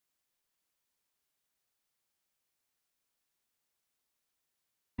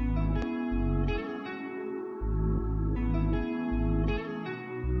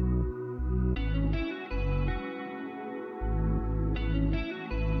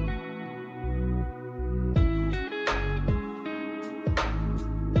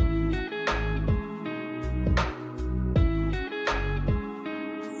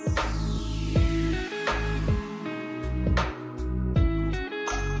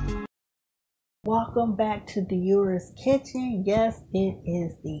Welcome back to DILL's kitchen. Yes, it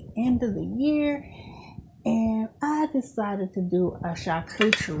is the end of the year and I decided to do a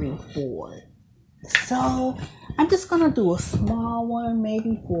charcuterie board. So I'm just going to do a small one,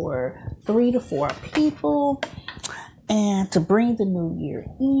 maybe for 3 to 4 people, and to bring the new year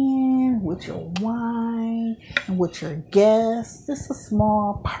in with your wine and with your guests. Just a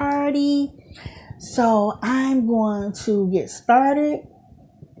small party. So I'm going to get started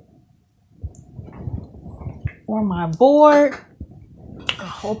on my board. I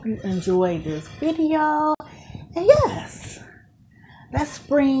hope you enjoyed this video. And yes, let's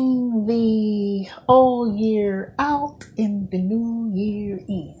bring the old year out and the new year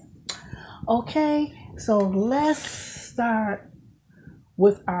in. Okay, so let's start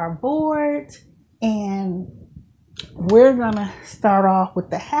with our board, and we're gonna start off with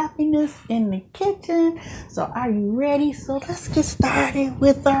the happiness in the kitchen. So are you ready? So let's get started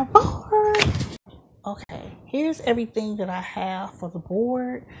with our board. Okay, here's everything that I have for the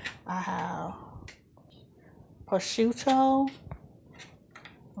board. I have prosciutto,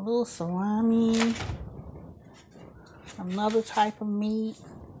 a little salami, another type of meat.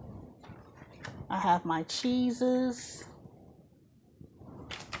 I have my cheeses.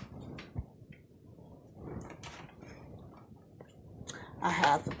 I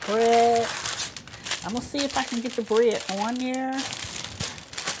have the bread. I'm gonna see if I can get the bread on there.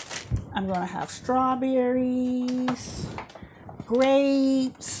 I'm gonna have strawberries,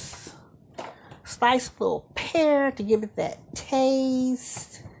 grapes, sliced little pear to give it that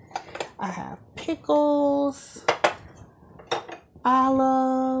taste. I have pickles,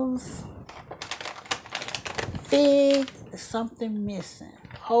 olives, fig. There's something missing.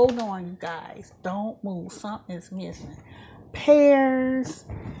 Hold on, you guys. Don't move. Something is missing. Pears,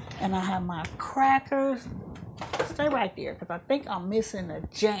 and I have my crackers. Stay right there because I think I'm missing a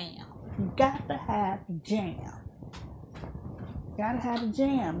jam. You got to have the jam. You gotta have the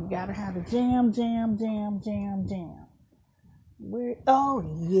jam. You gotta have the jam. Where? Oh,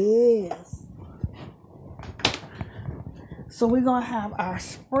 yes. So we're gonna have our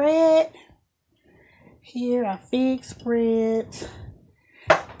spread here, our fig spread.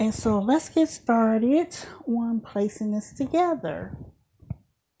 And so let's get started on placing this together.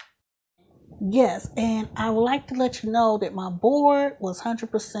 Yes, and I would like to let you know that my board was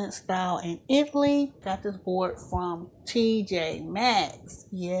 100% style in Italy. Got this board from TJ Maxx.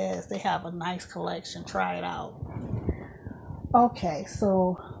 Yes, they have a nice collection. Try it out. Okay,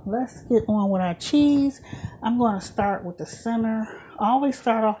 so let's get on with our cheese. I'm going to start with the center. Always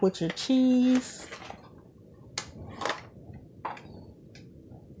start off with your cheese.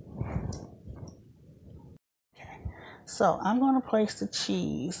 So I'm going to place the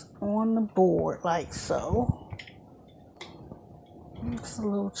cheese on the board like so. Just a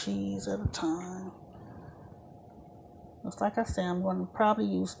little cheese at a time. Just like I said, I'm going to probably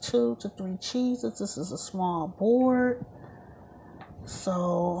use 2 to 3 cheeses. This is a small board.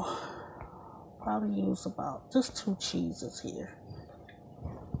 So probably use about just 2 cheeses here.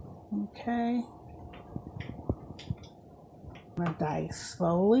 Okay. I'm going to dice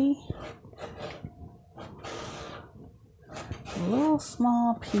slowly. Little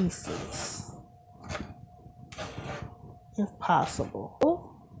small pieces, if possible.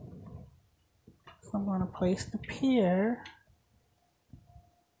 So I'm going to place the pear.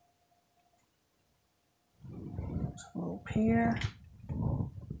 Just a little pear,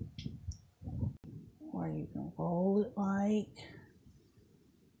 or you can roll it like.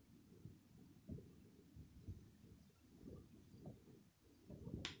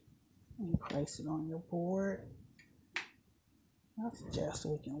 And place it on your board. I suggest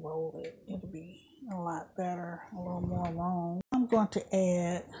we can roll it. It'll be a lot better, a little more long. I'm going to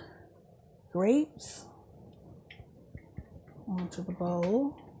add grapes onto the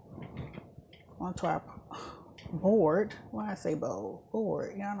bowl, onto our board. Why I say bowl?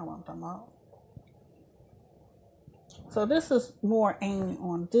 Board. Y'all know what I'm talking about. So this is more aimed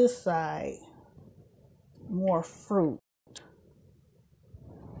on this side, more fruit.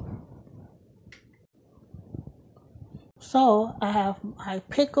 So I have my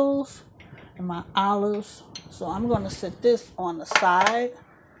pickles and my olives. So I'm going to set this on the side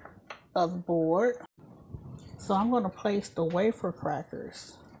of the board. So I'm going to place the wafer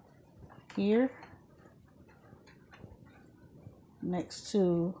crackers here next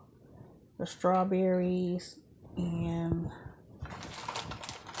to the strawberries and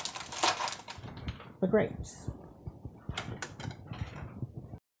the grapes.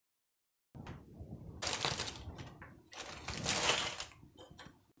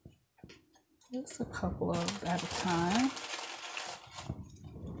 Just a couple of at a time.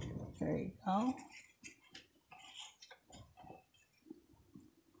 There you go.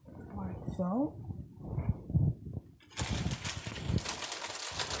 Like so.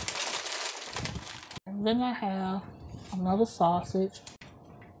 And then I have another sausage,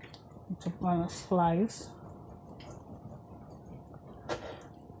 which I'm going to slice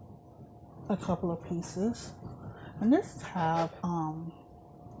a couple of pieces. And this have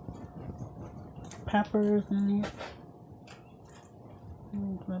peppers in it.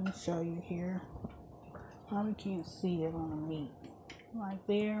 Let me show you here. Probably can't see it on the meat. Right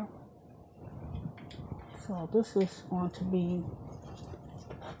there. So this is going to be,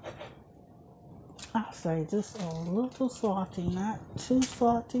 I'll say just a little salty, not too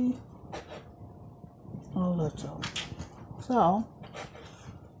salty, a little. So,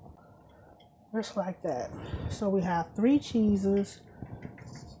 just like that. So we have 3 cheeses,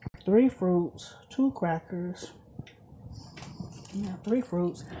 3 fruits, 2 crackers, 3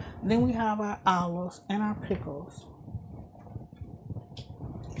 fruits. Then we have our olives and our pickles.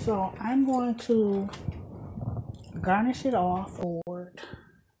 So I'm going to garnish it off forward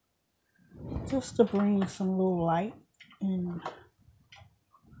just to bring some little light and a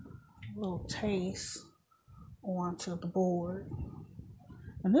little taste onto the board.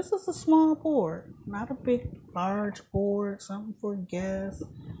 And this is a small board, not a big, large board, something for guests.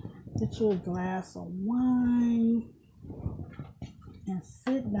 Get you a glass of wine and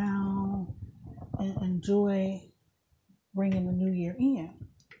sit down and enjoy bringing the new year in.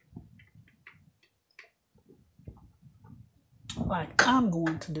 Like I'm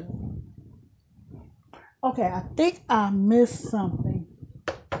going to do. Okay, I think I missed something.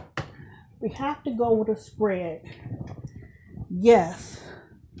 We have to go with a spread. Yes,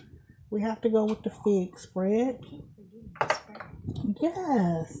 we have to go with the fig spread.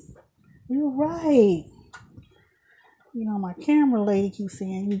 Yes, you're right. You know, my camera lady keeps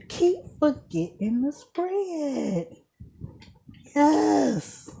saying, you keep forgetting the spread.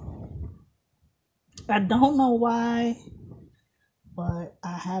 Yes. I don't know why, but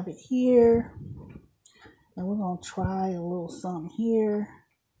I have it here. And we're going to try a little something here.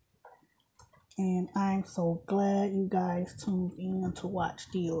 And I'm so glad you guys tuned in to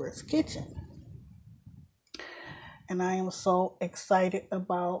watch Diora's Kitchen. And I am so excited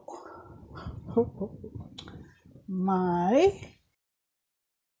about my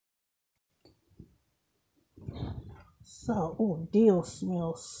dill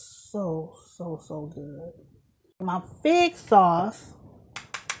smells so good. My fig sauce,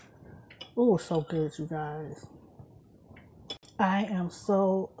 so good, you guys. I am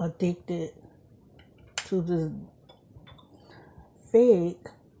so addicted to this fig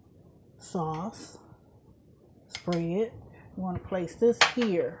sauce spread. I'm going to place this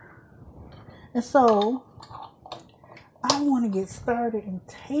here. And so I want to get started in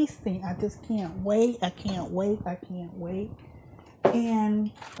tasting. I just can't wait. I can't wait.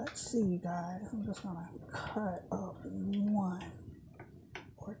 And let's see, you guys. I'm just going to cut up 1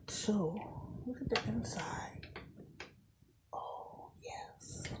 or 2. Look at the inside. Oh,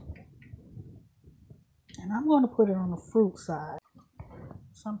 yes. And I'm going to put it on the fruit side.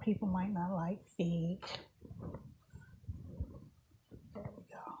 Some people might not like fig. There we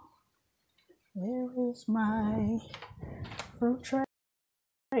go. There is my fruit tray.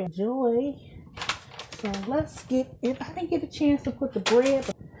 Enjoy. So let's get it. I didn't get a chance to put the bread.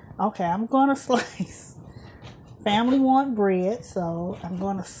 Okay, I'm going to slice. Family want bread, so I'm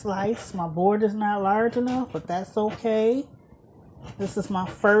going to slice. My board is not large enough, but that's okay. This is my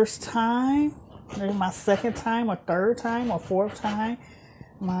first time. Maybe my second time or third time or fourth time.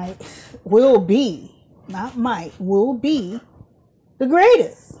 Will be the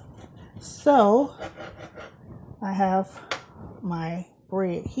greatest. So I have my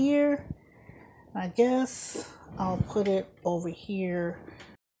bread here. I guess I'll put it over here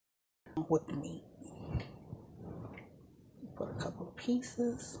with the meat. Put a couple of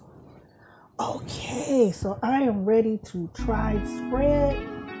pieces. Okay, so I am ready to try the spread.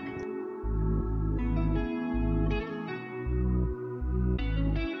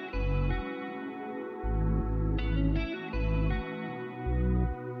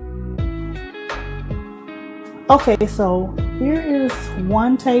 Okay, so here is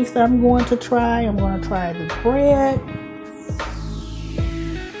one taste I'm going to try. I'm going to try the bread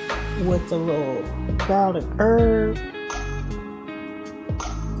with a little garlic herb.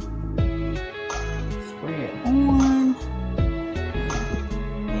 Spread on.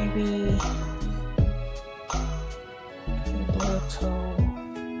 Maybe a little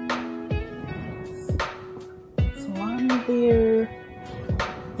salami there.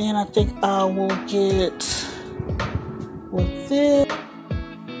 Then I think I will get with this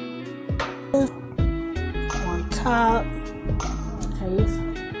top. Taste.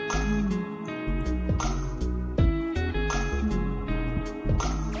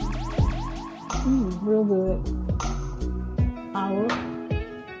 Real good. Olive.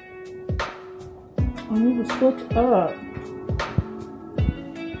 And you can switch up.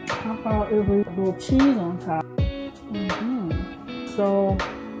 How about if we put a little cheese on top? So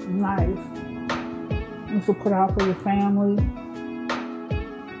nice. This will put out for your family.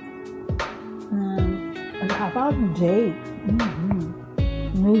 And how about a date?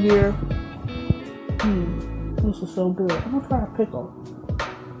 New Year. This is so good. I'm gonna try a pickle.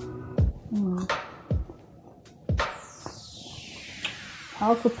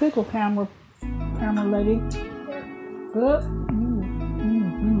 How's the pickle, camera lady? Good.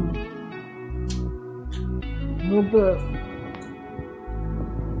 Real good.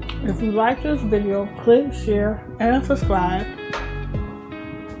 If you like this video, click, share, and subscribe.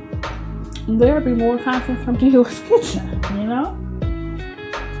 There'll be more content from Dio's Kitchen, you know?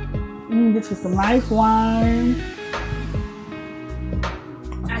 You can get you some nice wine.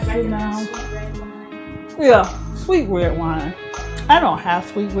 Yeah, sweet red wine. I don't have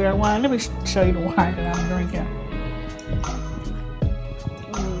sweet red wine. Let me show you the wine that I'm drinking.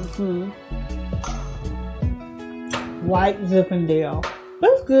 White Zinfandel.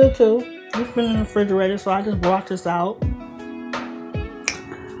 That's good too. It's been in the refrigerator, so I just brought this out.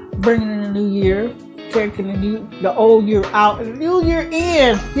 Bringing in the new year, taking the old year out, and the new year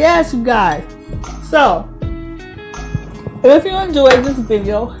in. Yes, you guys. So, if you enjoyed this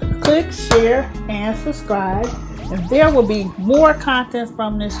video, click, share, and subscribe, and there will be more content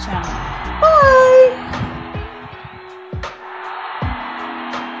from this channel. Bye.